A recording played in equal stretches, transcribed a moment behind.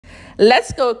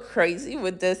Let's go crazy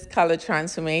with this color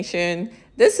transformation.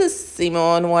 This is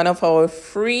Simone, one of our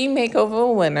free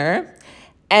makeover winner.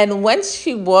 And when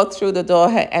she walked through the door,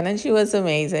 her energy was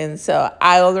amazing. So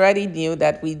I already knew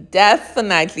that we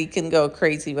definitely can go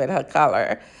crazy with her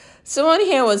color. Simone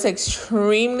here was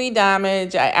extremely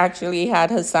damaged. I actually had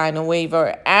her sign a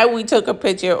waiver and we took a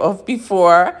picture of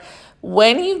before.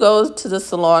 When you go to the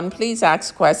salon, please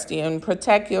ask questions.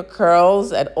 Protect your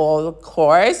curls at all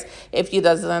costs. If you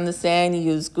doesn't understand,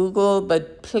 use Google,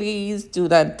 but please do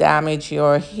not damage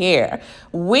your hair.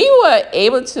 We were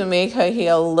able to make her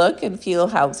hair look and feel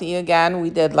healthy again. We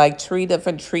did like 3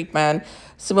 different treatments.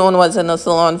 Simone was in the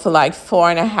salon for like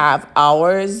 4.5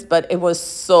 hours, but it was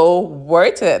so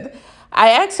worth it. I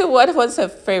asked her what was her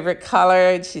favorite color,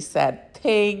 and she said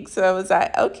pink. So I was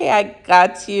like, okay, I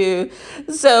got you.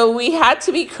 So we had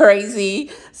to be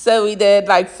crazy. So we did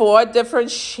like 4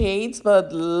 different shades,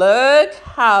 but look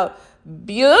how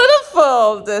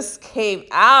beautiful this came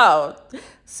out.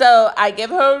 So I give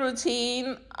her a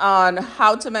routine on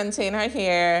how to maintain her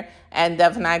hair and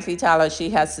definitely tell her she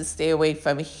has to stay away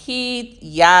from heat,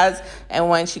 yes, and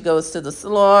when she goes to the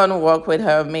salon, work with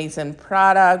her amazing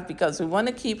product because we want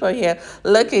to keep her hair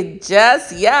looking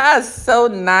just, yes, so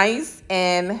nice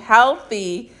and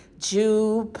healthy.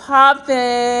 Jew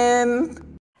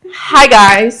poppin'. Hi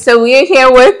guys, so we're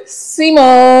here with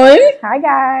Simone. Hi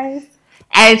guys.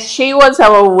 And she was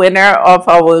our winner of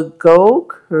our Go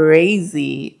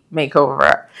Crazy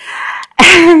makeover.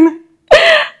 And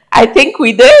I think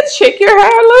we did shake your hair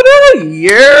a little.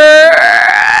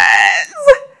 Yes.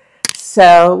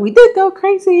 So we did go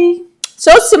crazy.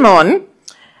 So Simone,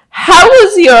 how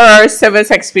was your service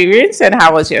experience and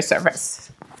how was your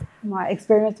service? My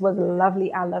experience was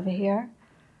lovely. I love hair.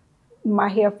 My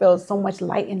hair feels so much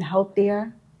light and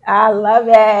healthier. I love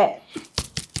it.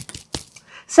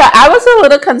 So I was a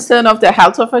little concerned of the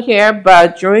health of her hair,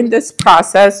 but during this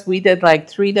process, we did like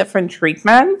 3 different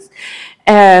treatments.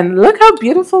 And look how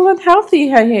beautiful and healthy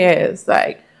her hair is.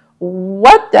 Like,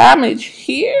 what damage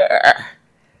here?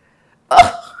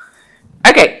 Oh.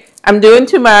 Okay, I'm doing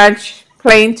too much,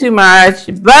 playing too much,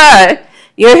 but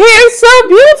your hair is so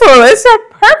beautiful. It's so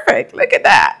perfect. Look at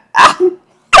that.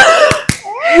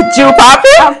 Jew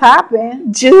poppin'? I'm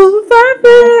popping. Jew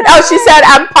poppin'. Oh, she said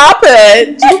I'm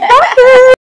poppin'. Jew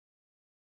poppin'.